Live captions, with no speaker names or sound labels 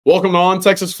Welcome to On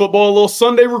Texas Football, a little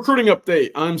Sunday recruiting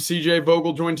update. I'm CJ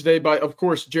Vogel, joined today by, of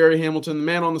course, Gerry Hamilton, the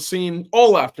man on the scene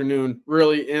all afternoon,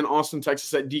 really, in Austin,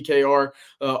 Texas at DKR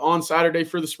on Saturday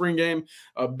for the spring game.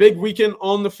 A big weekend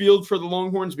on the field for the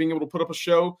Longhorns, being able to put up a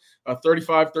show, a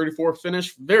 35-34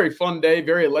 finish. Very fun day,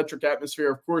 very electric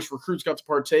atmosphere. Of course, recruits got to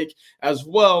partake as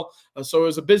well. So it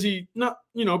was a busy,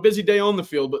 busy day on the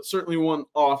field, but certainly one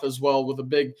off as well with a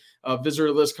big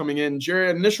visitor list coming in. Gerry,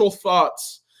 initial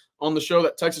thoughts on the show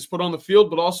that Texas put on the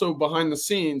field, but also behind the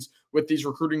scenes with these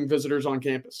recruiting visitors on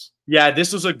campus. Yeah,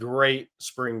 this was a great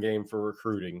spring game for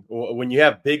recruiting. When you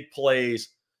have big plays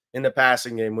in the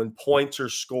passing game, when points are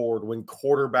scored, when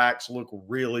quarterbacks look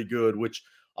really good, which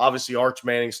obviously Arch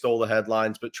Manning stole the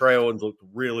headlines, but Trey Owens looked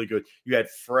really good. You had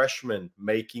freshmen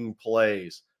making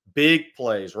plays, big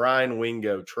plays, Ryan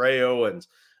Wingo, Trey Owens.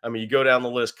 I mean, you go down the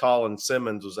list, Colin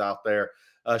Simmons was out there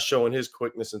showing his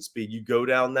quickness and speed. You go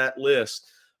down that list.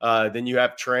 Then you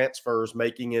have transfers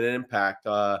making an impact.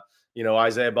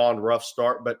 Isaiah Bond, rough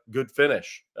start, but good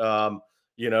finish. So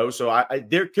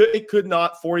it could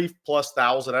not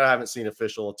 40,000+. I haven't seen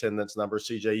official attendance numbers.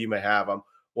 CJ, you may have them,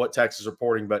 what Texas is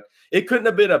reporting, but it couldn't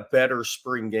have been a better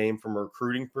spring game from a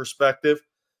recruiting perspective.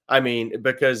 I mean,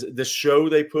 because the show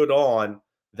they put on,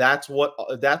 that's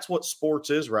what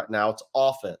sports is right now. It's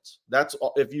offense.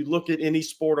 If you look at any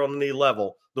sport on any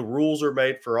level, the rules are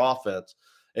made for offense.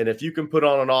 And if you can put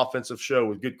on an offensive show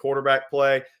with good quarterback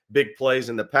play, big plays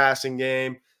in the passing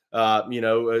game,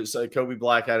 Kobe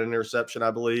Black had an interception,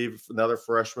 I believe, another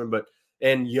freshman,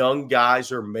 and young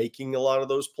guys are making a lot of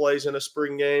those plays in a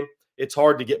spring game. It's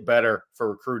hard to get better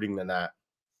for recruiting than that.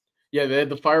 Yeah, they had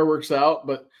the fireworks out,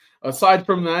 but aside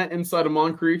from that, inside of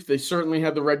Moncrief, they certainly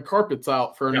had the red carpets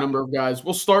out for a number of guys.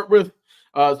 We'll start with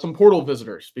some portal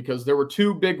visitors because there were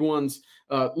two big ones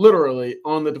literally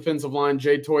on the defensive line.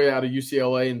 Jay Toya out of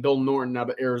UCLA and Bill Norton out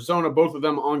of Arizona, both of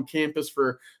them on campus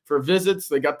for visits.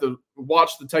 They got to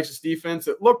watch the Texas defense.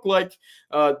 It looked like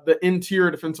the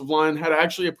interior defensive line had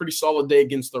actually a pretty solid day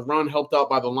against the run, helped out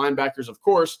by the linebackers, of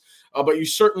course. But you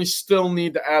certainly still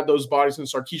need to add those bodies, and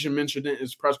Sarkisian mentioned it in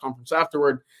his press conference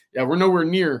afterward. Yeah, we're nowhere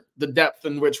near the depth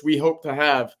in which we hope to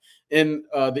have in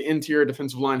the interior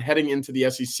defensive line heading into the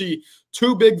SEC.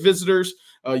 Two big visitors.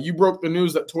 You broke the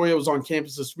news that Toya was on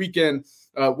campus this weekend.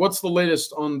 What's the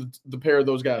latest on the pair of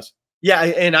those guys? Yeah,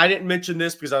 and I didn't mention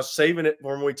this because I was saving it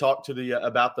when we talked to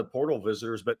about the portal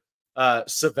visitors, but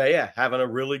Savea having a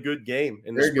really good game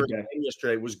in the spring game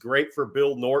yesterday. It was great for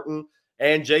Bill Norton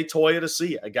and Jay Toya to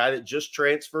see, a guy that just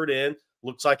transferred in.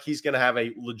 Looks like he's going to have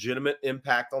a legitimate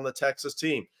impact on the Texas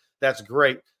team. That's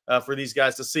great for these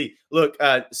guys to see. Look,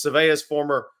 Savea's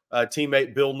former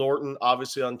teammate Bill Norton,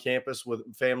 obviously on campus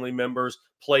with family members,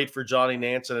 played for Johnny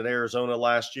Nansen at Arizona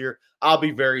last year. I'll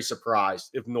be very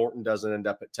surprised if Norton doesn't end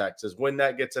up at Texas. When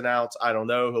that gets announced, I don't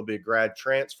know. He'll be a grad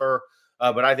transfer.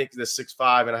 But I think the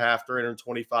 6'5.5",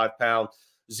 325-pound,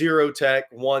 zero tech,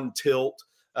 one tilt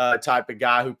type of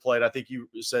guy who played, I think you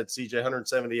said, CJ,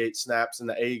 178 snaps in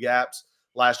the A-gaps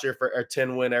last year for a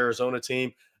 10-win Arizona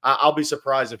team. I'll be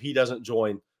surprised if he doesn't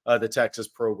join the Texas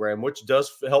program, which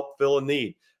does help fill a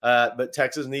need. But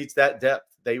Texas needs that depth.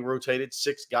 They rotated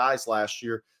 6 guys last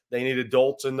year. They need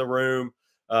adults in the room.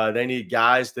 They need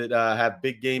guys that have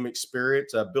big game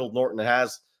experience. Bill Norton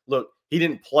has. Look, he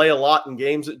didn't play a lot in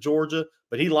games at Georgia,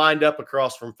 but he lined up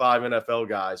across from 5 NFL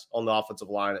guys on the offensive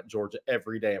line at Georgia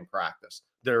every day in practice.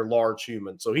 They're large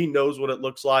humans. So he knows what it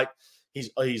looks like.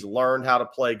 He's learned how to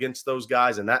play against those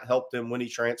guys, and that helped him when he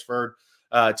transferred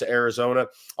to Arizona.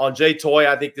 On Jay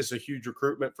Toy, I think this is a huge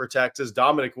recruitment for Texas.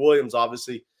 Dominic Williams,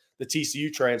 obviously, the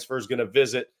TCU transfer, is going to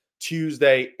visit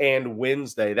Tuesday and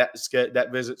Wednesday. That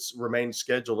visits remains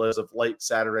scheduled as of late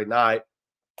Saturday night.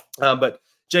 But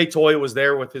Jay Toy was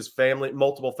there with his family,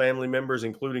 multiple family members,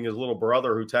 including his little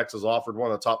brother, who Texas offered,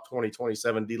 one of the top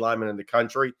 2027 D linemen in the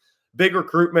country. Big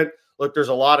recruitment. Look, there's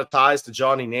a lot of ties to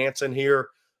Johnny Nansen here.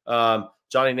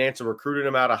 Johnny Nansen recruited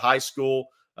him out of high school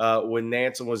when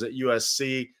Nansen was at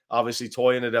USC. Obviously,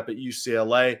 Toy ended up at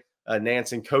UCLA.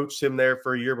 Nansen coached him there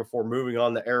for a year before moving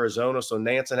on to Arizona. So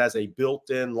Nansen has a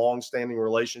built-in, long-standing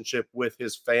relationship with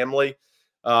his family,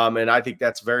 and I think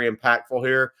that's very impactful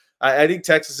here. I think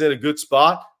Texas is in a good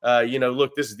spot.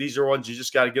 Look, these are ones you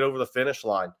just got to get over the finish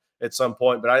line at some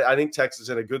point. But I think Texas is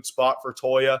in a good spot for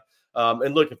Toya.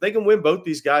 And look, if they can win both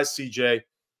these guys, CJ,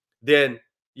 then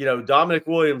Dominic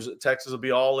Williams, Texas will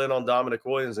be all in on Dominic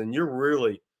Williams, and you're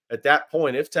really at that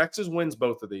point. If Texas wins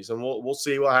both of these, and we'll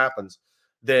see what happens,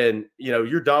 then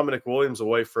you're Dominic Williams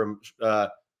away from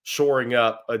shoring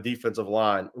up a defensive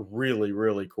line really,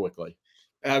 really quickly.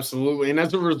 Absolutely. And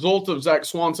as a result of Zach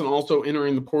Swanson also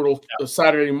entering the portal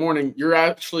Saturday morning, you're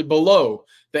actually below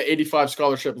the 85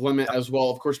 scholarship limit as well.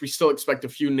 Of course, we still expect a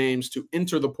few names to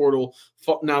enter the portal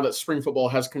now that spring football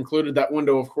has concluded. That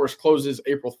window, of course, closes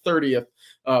April 30th.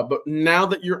 But now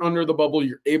that you're under the bubble,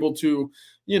 you're able to,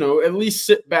 at least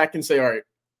sit back and say, all right,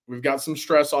 we've got some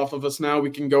stress off of us now.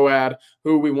 We can go add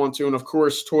who we want to. And, of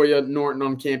course, Toya, Norton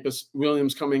on campus,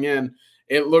 Williams coming in.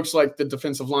 It looks like the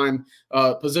defensive line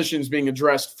position is being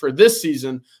addressed for this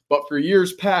season, but for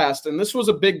years past, and this was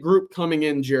a big group coming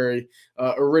in, Jerry,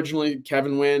 originally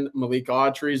Kevin Wynn, Malik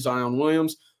Autry, Zion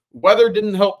Williams. Weather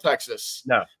didn't help Texas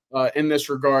in this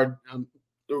regard.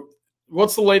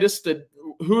 What's the latest?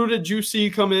 Who did you see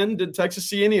come in? Did Texas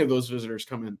see any of those visitors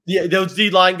come in? Yeah, those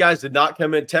D-line guys did not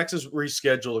come in. Texas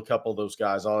rescheduled a couple of those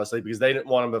guys, honestly, because they didn't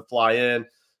want them to fly in,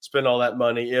 spend all that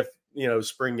money if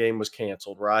spring game was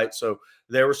canceled, right? So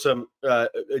there were some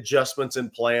adjustments in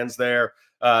plans there.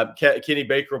 Kenny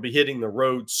Baker will be hitting the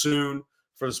road soon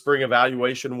for the spring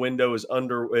evaluation window.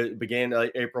 It began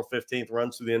April 15th,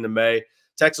 runs through the end of May.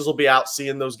 Texas will be out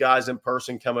seeing those guys in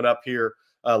person coming up here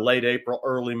late April,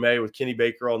 early May with Kenny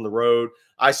Baker on the road.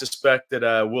 I suspect that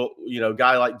a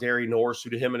guy like Derry Norris, who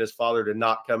to him and his father did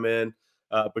not come in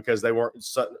because they weren't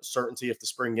certainty if the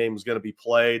spring game was going to be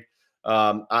played.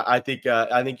 I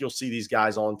think you'll see these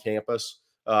guys on campus.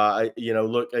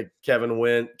 Look at Kevin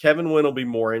Wynn. Kevin Wynn will be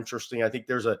more interesting. I think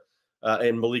there's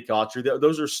and Malik Autry.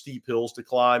 Those are steep hills to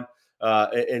climb.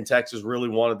 And Texas really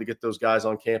wanted to get those guys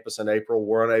on campus in April.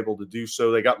 Were unable to do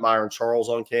so. They got Myron Charles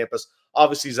on campus.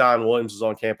 Obviously, Zion Williams was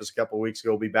on campus a couple of weeks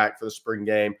ago. Will be back for the spring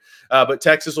game. But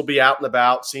Texas will be out and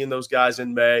about, seeing those guys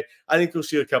in May. I think you'll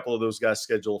see a couple of those guys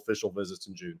schedule official visits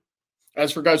in June.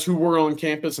 As for guys who were on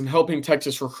campus and helping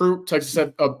Texas recruit, Texas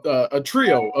had a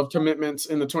trio of commitments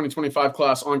in the 2025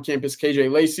 class on campus.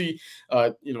 KJ Lacey,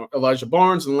 Elijah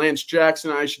Barnes, and Lance Jackson.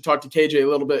 I should talk to KJ a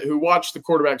little bit, who watched the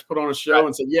quarterbacks put on a show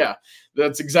and said, yeah,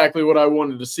 that's exactly what I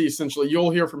wanted to see. Essentially, you'll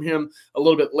hear from him a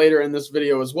little bit later in this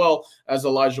video as well as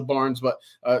Elijah Barnes. But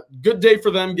good day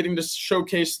for them getting to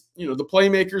showcase, the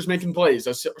playmakers making plays,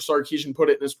 as Sarkisian put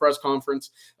it in his press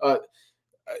conference.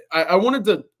 I wanted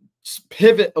to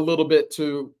pivot a little bit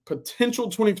to potential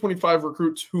 2025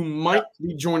 recruits who might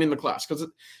be joining the class, because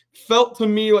it felt to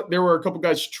me like there were a couple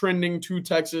guys trending to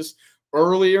Texas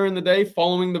earlier in the day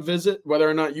following the visit. Whether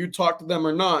or not you talked to them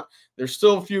or not, there's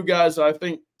still a few guys that I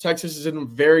think Texas is in a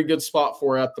very good spot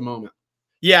for at the moment.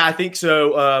 Yeah, I think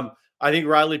so. I think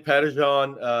Riley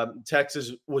Pettijohn,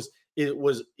 Texas was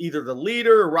either the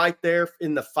leader or right there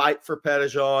in the fight for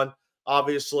Pettijohn.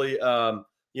 Obviously,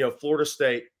 Florida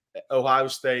State, Ohio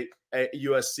State,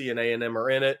 USC, and A&M are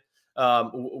in it.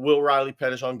 Will Riley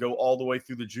Pettijohn go all the way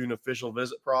through the June official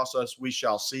visit process? We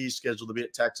shall see. Scheduled to be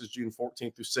at Texas June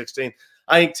 14th through 16th.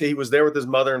 I think he was there with his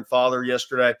mother and father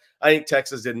yesterday. I think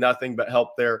Texas did nothing but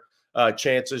help their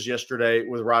chances yesterday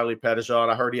with Riley Pettijohn.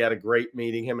 I heard he had a great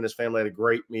meeting. Him and his family had a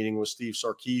great meeting with Steve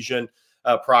Sarkisian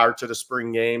prior to the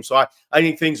spring game. So I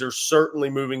think things are certainly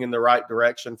moving in the right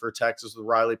direction for Texas with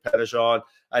Riley Pettijohn.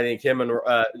 I think him and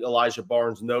Elijah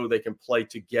Barnes know they can play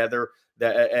together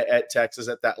at Texas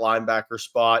at that linebacker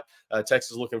spot.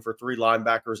 Texas is looking for 3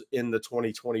 linebackers in the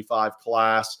 2025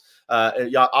 class.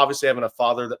 Obviously, having a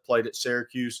father that played at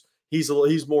Syracuse,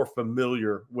 he's more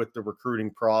familiar with the recruiting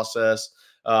process.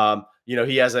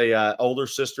 He has a older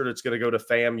sister that's going to go to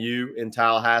FAMU in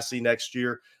Tallahassee next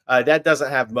year. That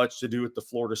doesn't have much to do with the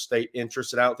Florida State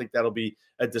interest, and I don't think that'll be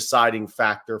a deciding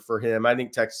factor for him. I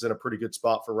think Texas is in a pretty good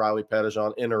spot for Riley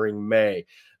Pettijohn entering May.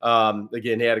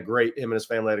 Again, him and his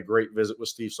family had a great visit with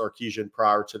Steve Sarkisian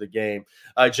prior to the game.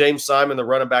 James Simon, the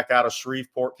running back out of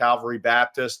Shreveport Calvary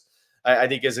Baptist, I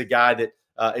think is a guy that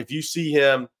if you see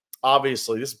him,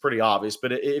 obviously this is pretty obvious,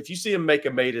 but if you see him make a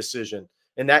May decision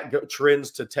and that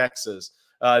trends to Texas,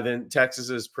 then Texas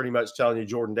is pretty much telling you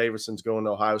Jordan Davison's going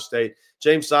to Ohio State.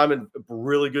 James Simon, a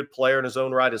really good player in his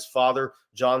own right. His father,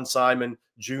 John Simon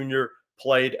Jr.,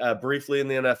 played briefly in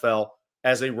the NFL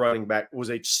as a running back, was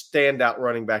a standout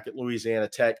running back at Louisiana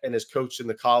Tech, and has coached in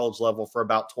the college level for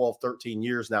about 12, 13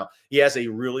 years now. He has a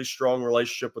really strong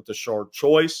relationship with Tashard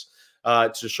Choice.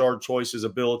 Tashard Choice's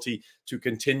ability to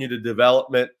continue the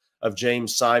development of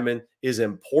James Simon is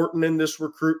important in this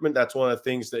recruitment. That's one of the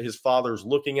things that his father's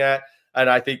looking at. And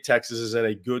I think Texas is in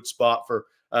a good spot for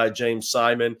James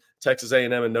Simon. Texas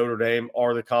A&M and Notre Dame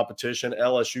are the competition.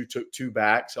 LSU took 2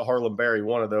 backs. Harlan Berry,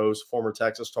 one of those, former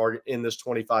Texas target in this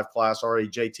 25 class already.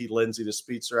 JT Lindsey, the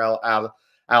speedster out of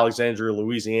Alexandria,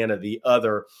 Louisiana, the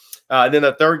other. And then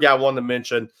the third guy I wanted to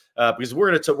mention, because we're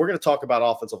going to talk about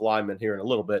offensive linemen here in a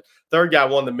little bit. Third guy I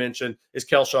wanted to mention is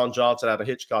Kelshawn Johnson out of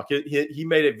Hitchcock. He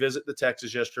made a visit to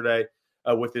Texas yesterday.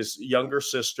 with his younger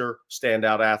sister,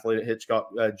 standout athlete at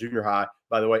Hitchcock Junior High,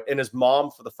 by the way, and his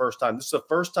mom for the first time. This is the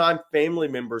first time family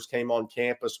members came on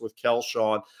campus with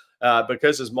Kelshawn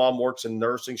because his mom works in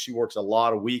nursing. She works a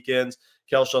lot of weekends.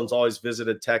 Kelshawn's always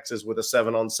visited Texas with a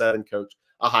 7-on-7 coach,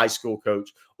 a high school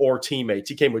coach, or teammates.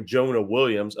 He came with Jonah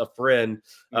Williams, a friend,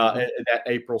 at that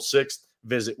April 6th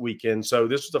visit weekend. So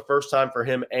this was the first time for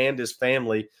him and his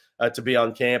family to be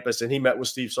on campus, and he met with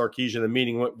Steve Sarkisian. The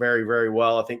meeting went very, very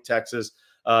well. I think Texas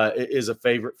is a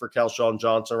favorite for Kelshawn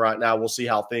Johnson right now. We'll see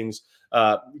how things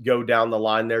go down the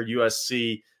line there.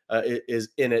 USC is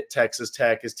in it. Texas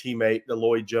Tech, his teammate,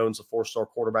 Lloyd Jones, the 4-star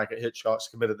quarterback at Hitchcock's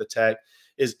committed to Tech,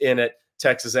 is in it.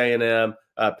 Texas A&M,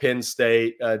 Penn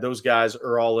State, those guys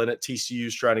are all in it.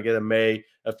 TCU's trying to get a May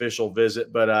official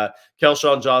visit. But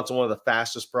Kelshawn Johnson, one of the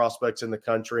fastest prospects in the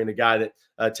country, and a guy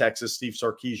that Texas Steve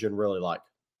Sarkisian really liked.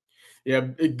 Yeah,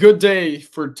 a good day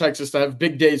for Texas to have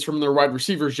big days from their wide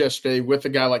receivers yesterday with a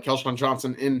guy like Kelshawn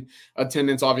Johnson in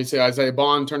attendance. Obviously, Isaiah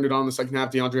Bond turned it on the second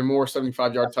half. DeAndre Moore,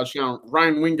 75-yard touchdown.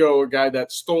 Ryan Wingo, a guy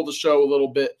that stole the show a little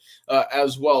bit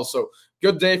as well. So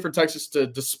good day for Texas to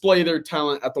display their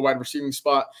talent at the wide receiving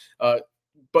spot.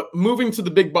 But moving to the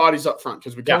big bodies up front,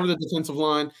 because we covered the defensive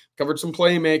line, covered some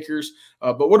playmakers.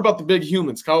 But what about the big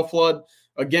humans? Kyle Flood,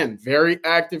 again, very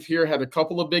active here, had a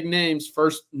couple of big names.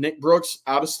 First, Nick Brooks,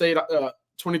 out-of-state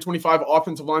 2025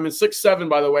 offensive lineman, 6'7",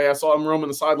 by the way. I saw him roaming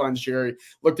the sidelines, Jerry.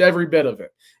 Looked every bit of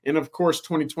it. And, of course,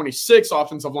 2026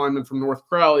 offensive lineman from North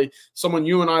Crowley, someone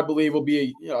you and I believe will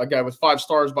be a guy with 5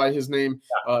 stars by his name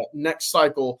next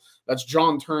cycle. That's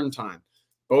John Turntine.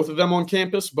 Both of them on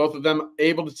campus, both of them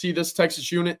able to see this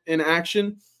Texas unit in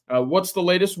action. What's the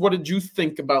latest? What did you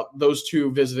think about those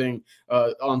two visiting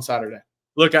on Saturday?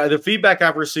 Look, the feedback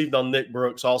I've received on Nick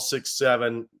Brooks, all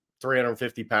 6'7",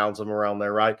 350 pounds, I'm around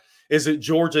there, right, is that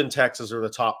Georgia and Texas are the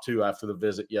top two after the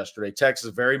visit yesterday.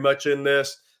 Texas very much in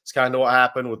this. It's kind of what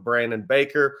happened with Brandon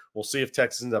Baker. We'll see if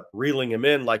Texas ends up reeling him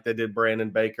in like they did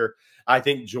Brandon Baker. I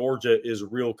think Georgia is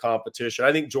real competition.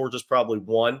 I think Georgia's probably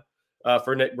one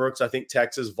for Nick Brooks. I think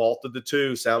Texas vaulted the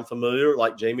two. Sound familiar?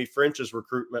 Like Jamie French's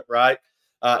recruitment, right?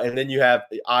 And then you have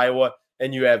Iowa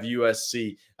and you have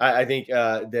USC. I think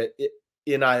that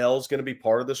NIL is going to be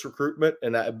part of this recruitment,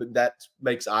 and that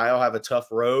makes Iowa have a tough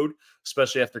road,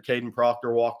 especially after Caden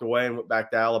Proctor walked away and went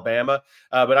back to Alabama.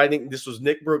 But I think this was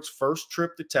Nick Brooks' first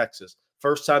trip to Texas,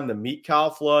 first time to meet Kyle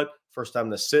Flood, first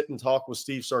time to sit and talk with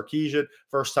Steve Sarkisian,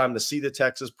 first time to see the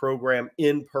Texas program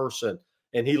in person,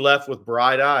 and he left with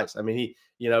bright eyes. I mean,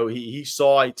 he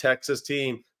saw a Texas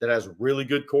team that has really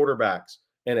good quarterbacks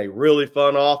and a really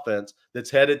fun offense that's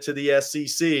headed to the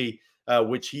SEC.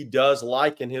 Which he does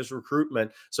like in his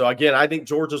recruitment. So, again, I think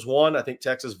Georgia's one. I think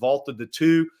Texas vaulted the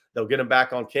two. They'll get him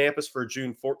back on campus for a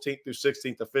June 14th through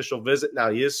 16th official visit. Now,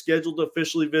 he is scheduled to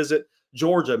officially visit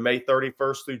Georgia May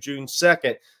 31st through June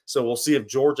 2nd. So we'll see if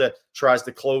Georgia tries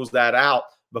to close that out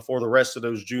before the rest of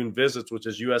those June visits, which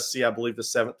is USC, I believe, the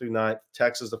 7th through 9th,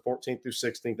 Texas the 14th through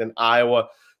 16th, and Iowa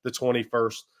the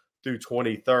 21st through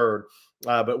 23rd.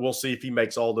 But we'll see if he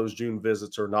makes all those June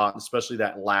visits or not, especially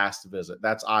that last visit.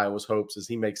 That's Iowa's hopes, is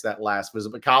he makes that last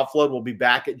visit. But Kyle Flood will be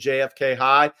back at JFK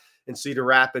High in Cedar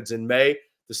Rapids in May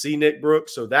to see Nick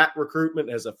Brooks. So that recruitment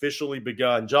has officially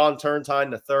begun. John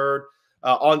Turntine III,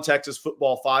 on Texas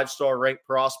football, 5-star ranked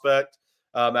prospect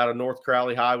out of North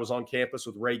Crowley High, was on campus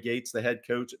with Ray Gates, the head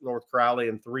coach at North Crowley,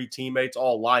 and 3 teammates,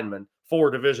 all linemen, 4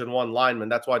 Division I linemen.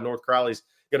 That's why North Crowley's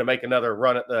going to make another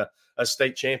run at the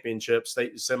state championship,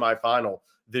 state semifinal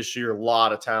this year. A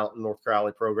lot of talent in North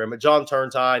Crowley program. But John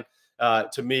Turntine,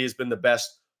 to me, has been the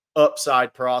best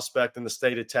upside prospect in the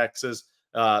state of Texas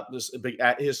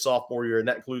at his sophomore year, and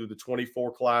that included the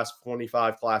 24 class,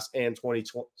 25 class, and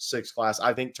 26 class.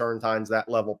 I think Turntine's that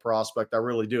level prospect. I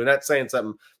really do. And that's saying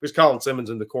something because Colin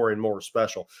Simmons and Decorian Moore are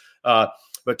special.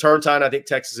 But Turntine, I think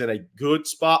Texas is in a good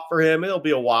spot for him. It'll be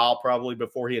a while probably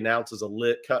before he announces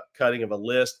a cutting of a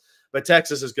list, but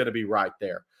Texas is going to be right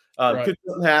there. Right. Could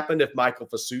something happen if Michael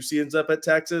Fasusi ends up at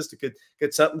Texas?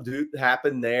 Could something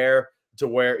happen there to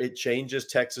where it changes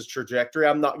Texas' trajectory?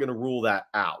 I'm not going to rule that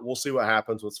out. We'll see what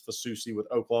happens with Fasusi,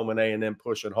 with Oklahoma and A&M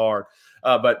pushing hard.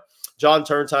 But John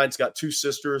Turntine's got 2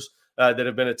 sisters that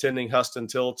have been attending Huston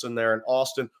Tillotson there in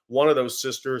Austin. One of those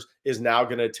sisters is now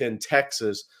going to attend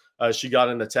Texas. She got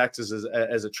into Texas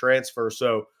as a transfer.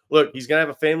 So, look, he's going to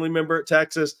have a family member at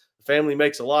Texas. The family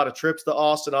makes a lot of trips to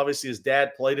Austin. Obviously, his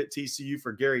dad played at TCU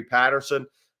for Gary Patterson.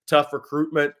 Tough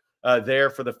recruitment there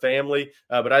for the family.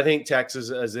 But I think Texas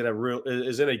is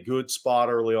in a good spot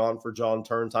early on for John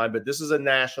Turntine. But this is a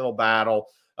national battle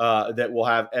that will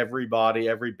have everybody,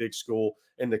 every big school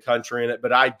in the country in it.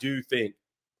 But I do think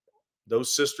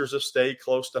those sisters have stayed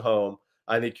close to home.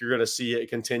 I think you're going to see a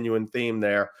continuing theme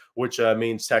there, which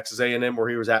means Texas A&M, where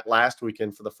he was at last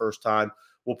weekend for the first time,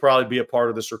 will probably be a part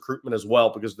of this recruitment as well,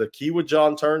 because the key with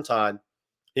John Turntine,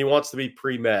 he wants to be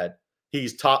pre-med.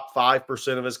 He's top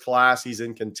 5% of his class. He's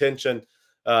in contention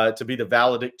to be the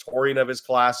valedictorian of his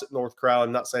class at North Carolina.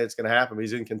 I'm not saying it's going to happen, but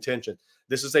he's in contention.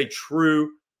 This is a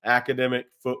true academic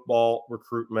football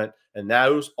recruitment, and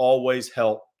those always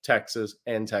help Texas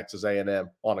and Texas A&M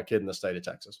on a kid in the state of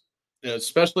Texas. Yeah,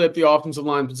 especially at the offensive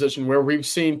line position, where we've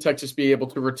seen Texas be able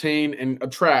to retain and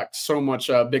attract so much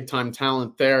big-time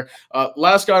talent there.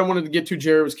 Last guy I wanted to get to,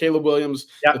 Jerry, was Caleb Williams,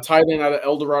 the tight end out of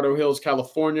El Dorado Hills,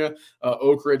 California.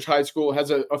 Oak Ridge High School has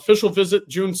an official visit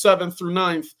June 7th through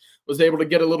 9th, was able to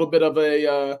get a little bit of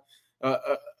a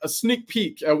sneak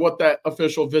peek at what that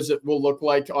official visit will look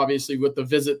like, obviously, with the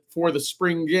visit for the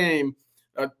spring game.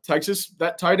 Texas,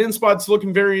 that tight end spot's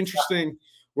looking very interesting.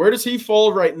 Where does he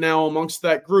fall right now amongst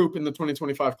that group in the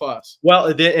 2025 class?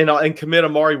 Well, and commit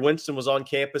Amari Winston was on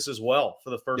campus as well for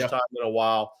the first time in a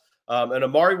while. And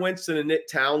Amari Winston and Nick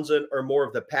Townsend are more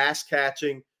of the pass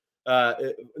catching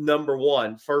number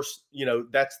one. First,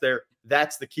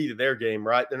 that's the key to their game,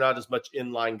 right? They're not as much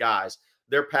inline guys.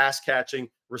 They're pass catching,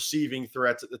 receiving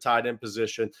threats at the tight end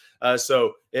position.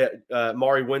 So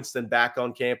Amari Winston back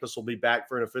on campus, will be back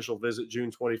for an official visit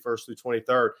June 21st through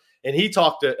 23rd. And he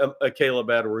talked to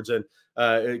Caleb Edwards, and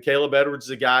Caleb Edwards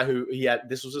is a guy who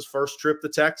this was his first trip to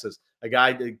Texas, a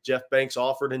guy that Jeff Banks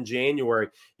offered in January.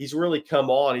 He's really come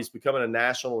on. He's becoming a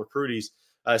national recruit. He's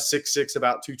 6'6",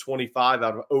 about 225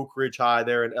 out of Oak Ridge High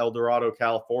there in El Dorado,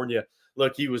 California.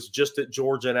 Look, he was just at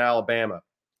Georgia and Alabama.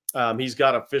 He's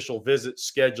got official visits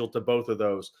scheduled to both of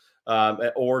those.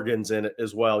 Oregon's in it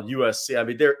as well. USC. I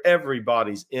mean,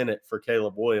 everybody's in it for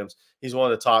Caleb Williams. He's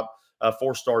one of the top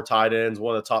 4-star tight ends,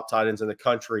 one of the top tight ends in the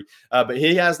country. But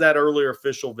he has that earlier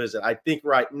official visit. I think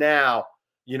right now,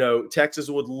 Texas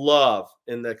would love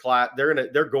in the class.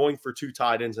 They're going for 2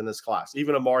 tight ends in this class.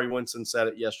 Even Amari Winston said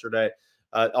it yesterday.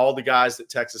 All the guys that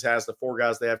Texas has, the 4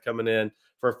 guys they have coming in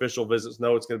for official visits,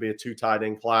 know it's going to be a 2 tight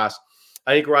end class.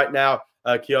 I think right now,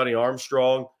 Keone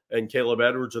Armstrong and Caleb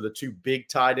Edwards are the 2 big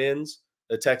tight ends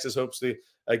that Texas hopes to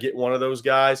get one of those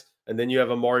guys. And then you have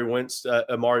Amari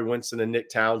Winston and Nick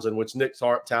Townsend, which Nick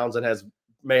Townsend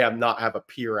may not have a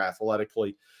peer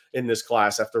athletically in this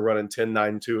class after running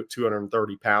 10.92 at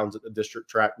 230 pounds at the district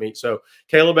track meet. So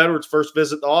Caleb Edwards' first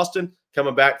visit to Austin,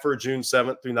 coming back for a June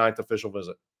 7th through 9th official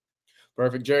visit.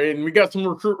 Perfect, Jerry. And we got some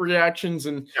recruit reactions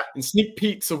and sneak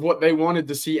peeks of what they wanted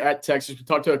to see at Texas. We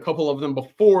talked to a couple of them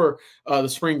before the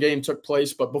spring game took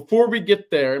place. But before we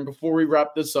get there and before we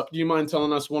wrap this up, do you mind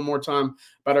telling us one more time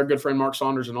about our good friend Mark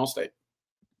Saunders in Allstate?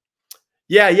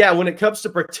 Yeah. When it comes to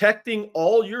protecting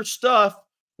all your stuff,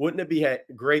 wouldn't it be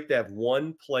great to have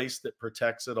one place that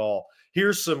protects it all?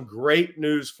 Here's some great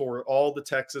news for all the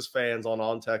Texas fans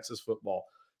on Texas Football.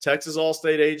 Texas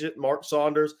Allstate agent Mark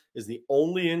Saunders is the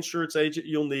only insurance agent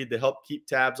you'll need to help keep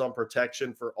tabs on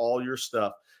protection for all your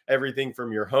stuff. Everything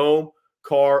from your home,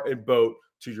 car, and boat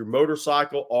to your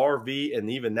motorcycle, RV, and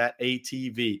even that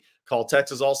ATV. Call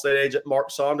Texas Allstate agent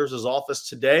Mark Saunders' office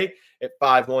today at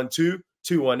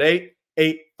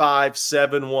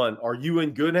 512-218-8571. Are you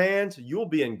in good hands? You'll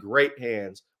be in great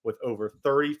hands with over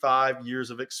 35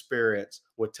 years of experience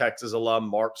with Texas alum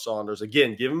Mark Saunders.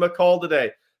 Again, give him a call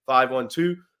today,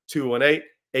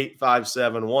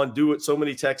 512-218-8571. Do what so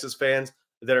many Texas fans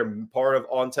that are part of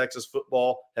On Texas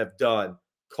Football have done.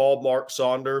 Call Mark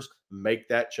Saunders, make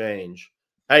that change.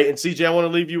 Hey, and CJ, I want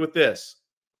to leave you with this.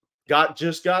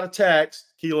 Just got a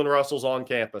text. Keelan Russell's on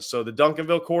campus. So the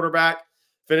Duncanville quarterback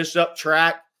finished up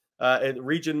track at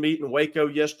region meet in Waco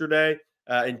yesterday,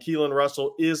 and Keelan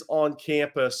Russell is on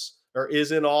campus or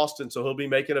is in Austin, so he'll be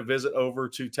making a visit over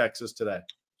to Texas today.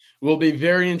 Will be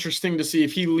very interesting to see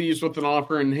if he leaves with an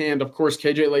offer in hand. Of course,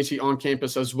 KJ Lacey on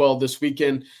campus as well this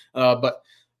weekend. But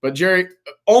Jerry,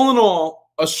 all in all,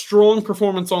 a strong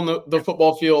performance on the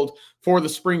football field for the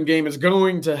spring game is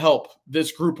going to help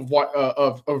this group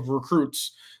of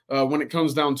recruits when it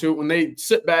comes down to it. When they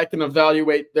sit back and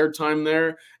evaluate their time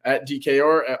there at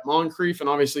DKR, at Moncrief, and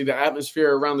obviously the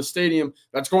atmosphere around the stadium,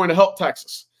 that's going to help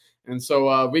Texas. And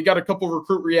so we got a couple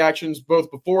recruit reactions both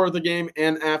before the game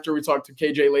and after. We talked to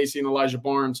KJ Lacey and Elijah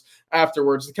Barnes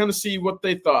afterwards to kind of see what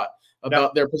they thought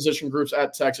about their position groups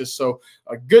at Texas. So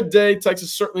a good day.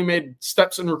 Texas certainly made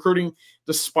steps in recruiting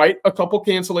despite a couple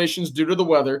cancellations due to the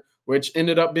weather, which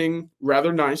ended up being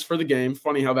rather nice for the game.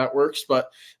 Funny how that works.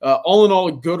 But all in all,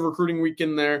 a good recruiting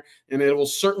weekend there. And it will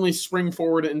certainly spring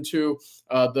forward into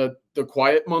the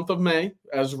quiet month of May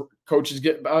as coaches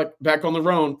get back on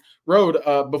the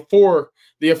road before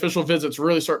the official visits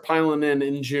really start piling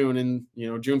in June. And,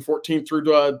 June 14th through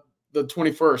the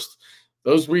 21st.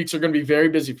 Those weeks are going to be very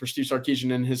busy for Steve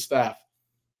Sarkisian and his staff.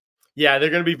 Yeah, they're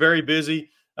going to be very busy.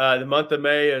 The month of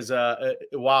May is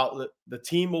while the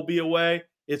team will be away,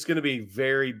 it's going to be a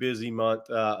very busy month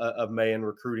of May in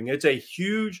recruiting. It's a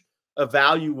huge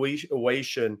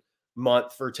evaluation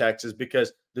month for Texas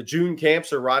because the June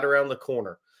camps are right around the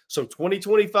corner. So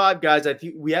 2025, guys, I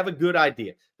think we have a good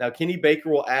idea. Now, Kenny Baker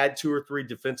will add 2 or 3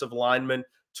 defensive linemen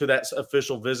to that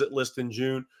official visit list in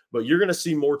June, but you're going to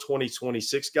see more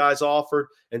 2026 guys offered,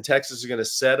 and Texas is going to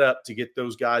set up to get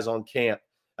those guys on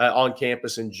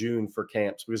campus in June for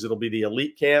camps, because it'll be the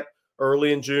elite camp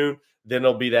early in June. Then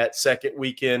there'll be that second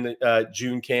weekend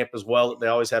June camp as well. They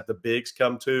always have the bigs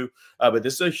come to. But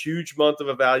this is a huge month of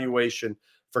evaluation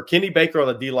for Kenny Baker on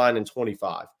the D-line in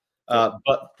 25.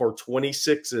 But for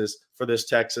 26s for this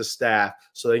Texas staff,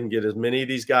 so they can get as many of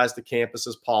these guys to campus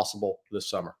as possible this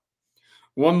summer.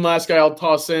 One last guy I'll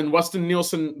toss in, Weston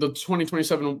Nielsen, the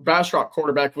 2027 Bastrop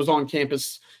quarterback, was on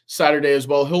campus Saturday as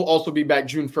well. He'll also be back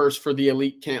June 1st for the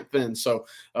elite camp then. So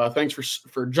thanks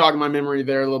for jogging my memory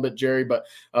there a little bit, Jerry. But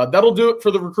that'll do it for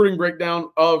the recruiting breakdown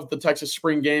of the Texas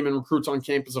spring game and recruits on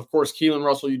campus. Of course, Keelan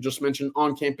Russell, you just mentioned,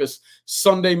 on campus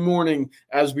Sunday morning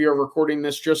as we are recording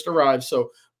this, just arrived.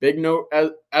 So big note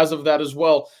as of that as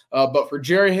well. But for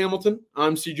Gerry Hamilton,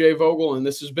 I'm CJ Vogel, and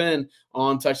this has been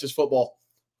On Texas Football.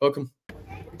 Welcome.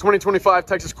 2025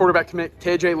 Texas quarterback commit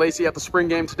KJ Lacey at the spring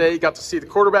game today. You got to see the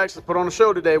quarterbacks put on a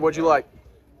show today. What'd you like?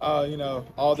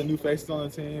 All the new faces on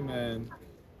the team, and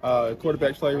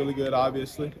quarterbacks play really good,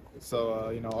 obviously.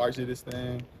 So, Arch did his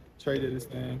thing, Trey did his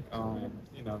thing.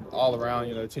 All around,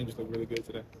 the team just looked really good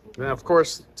today. And, of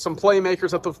course, some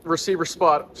playmakers at the receiver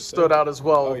spot stood out as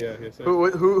well. Oh, yeah. Yes, sir.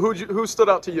 Who stood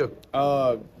out to you?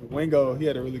 Wingo, he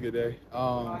had a really good day.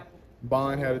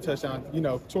 Bond had a touchdown.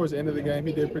 Towards the end of the game,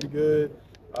 he did pretty good.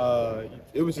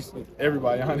 It was just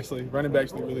everybody, honestly. Running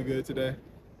backs did really good today.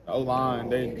 O-line,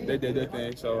 they did their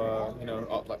thing. So,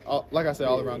 like I said,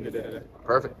 all around good day today.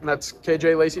 Perfect. And that's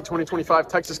KJ Lacey, 2025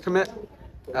 Texas commit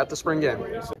at the spring game.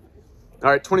 All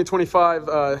right,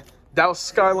 2025 Dallas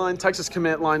Skyline Texas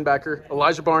commit linebacker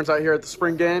Elijah Barnes out here at the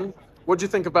spring game. What'd you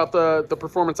think about the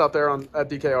performance out there at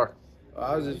DKR?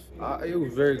 It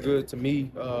was very good to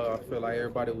me. I feel like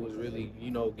everybody was really,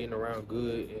 getting around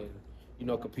good and,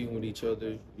 competing with each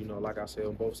other, like I said,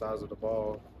 on both sides of the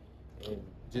ball, and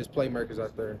just playmakers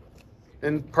out there.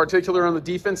 In particular on the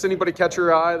defense, anybody catch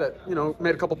your eye that,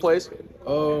 made a couple plays?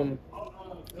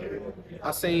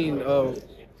 I seen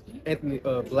Anthony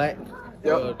Black,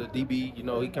 the DB,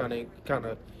 he kind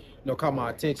of caught my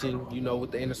attention,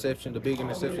 with the interception, the big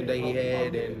interception that he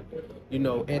had,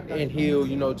 and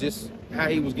Hill, just how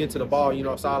he was getting to the ball,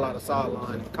 sideline to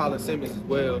sideline. Colin Simmons as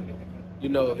well.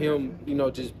 Him,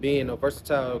 just being a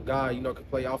versatile guy, can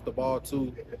play off the ball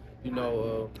too.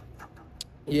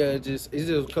 It's just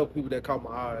a couple people that caught my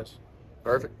eyes.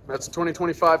 Perfect. That's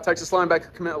 2025 Texas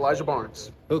linebacker commit Elijah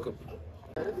Barnes. Hook 'em.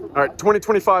 All right,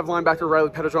 2025 linebacker Riley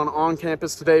Petitron on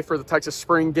campus today for the Texas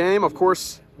spring game. Of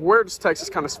course, where does Texas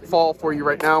kind of fall for you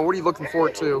right now? What are you looking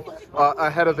forward to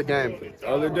ahead of the game?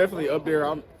 They're definitely up there.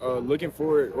 What I'm looking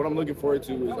forward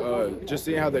to is just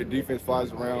seeing how their defense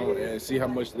flies around and see how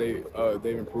much they've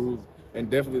improved, and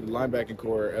definitely the linebacking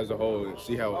core as a whole, and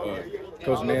see how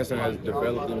Coach Nansen has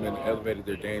developed them and elevated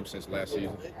their game since last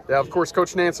season. Yeah, of course,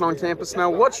 Coach Nansen on campus now.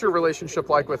 What's your relationship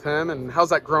like with him, and how's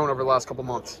that grown over the last couple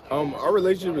months? Our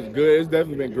relationship is good. It's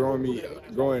definitely been growing.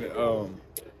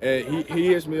 And he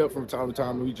hits me up from time to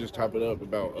time, and we just chop it up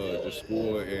about the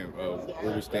school and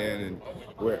where we stand and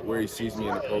where he sees me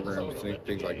in the program and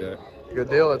things like that.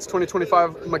 Good deal. That's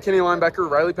 2025 McKinney linebacker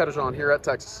Riley Petitron here at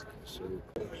Texas.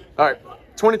 All right,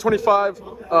 2025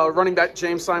 running back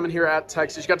James Simon here at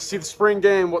Texas. You got to see the spring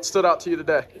game. What stood out to you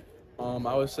today?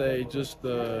 I would say just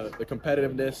the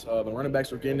competitiveness. The running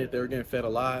backs were getting it. They were getting fed a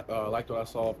lot. I liked what I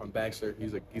saw from Baxter.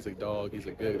 He's a dog. He's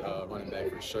a good running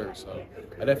back for sure. So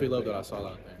I definitely loved what I saw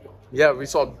out there. Yeah, we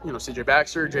saw C.J.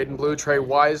 Baxter, Jaden Blue, Trey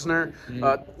Wisner.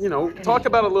 Talk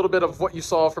about a little bit of what you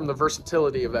saw from the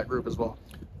versatility of that group as well.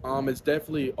 It's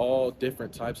definitely all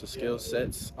different types of skill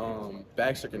sets.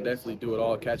 Baxter can definitely do it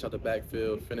all: catch out the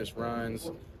backfield, finish runs.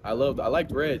 I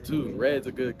liked Red too. Red's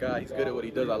a good guy. He's good at what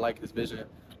he does. I like his vision.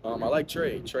 I like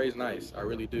Trey. Trey's nice. I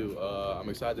really do. I'm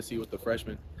excited to see what the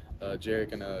freshmen,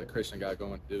 Jarek and Christian, got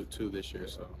going to do too this year.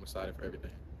 So I'm excited for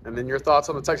everything. And then your thoughts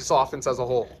on the Texas offense as a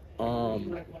whole?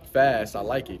 Fast. I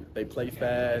like it. They play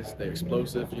fast. They're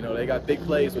explosive. They got big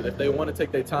plays, but if they want to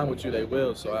take their time with you, they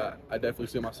will. So I definitely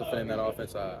see myself in that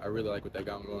offense. I really like what they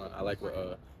got going. I like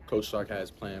what Coach Stark has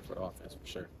planned for the offense for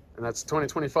sure. And that's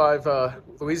 2025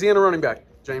 Louisiana running back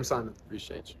James Simon.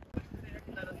 Appreciate you.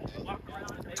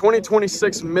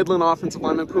 2026 Midland offensive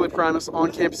lineman Pooley Primus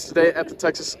on campus today at the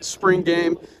Texas Spring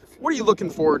Game. What are you looking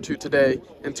forward to today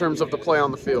in terms of the play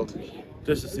on the field?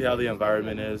 Just to see how the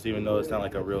environment is, even though it's not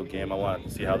like a real game. I want to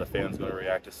see how the fans going to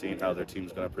react to seeing how their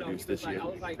team's going to produce this year.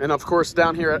 And of course,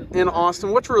 down here in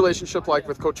Austin, what's your relationship like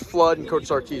with Coach Flood and Coach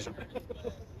Sarkeesian?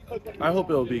 I hope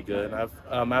it'll be good. I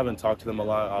haven't talked to them a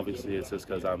lot. Obviously, it's just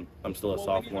because I'm still a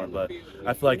sophomore, but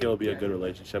I feel like it'll be a good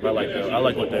relationship. I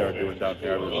like what they are doing down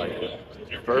here. I really like it.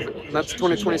 Perfect. And that's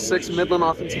 2026 Midland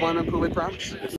offensive lineman Pooley Primus.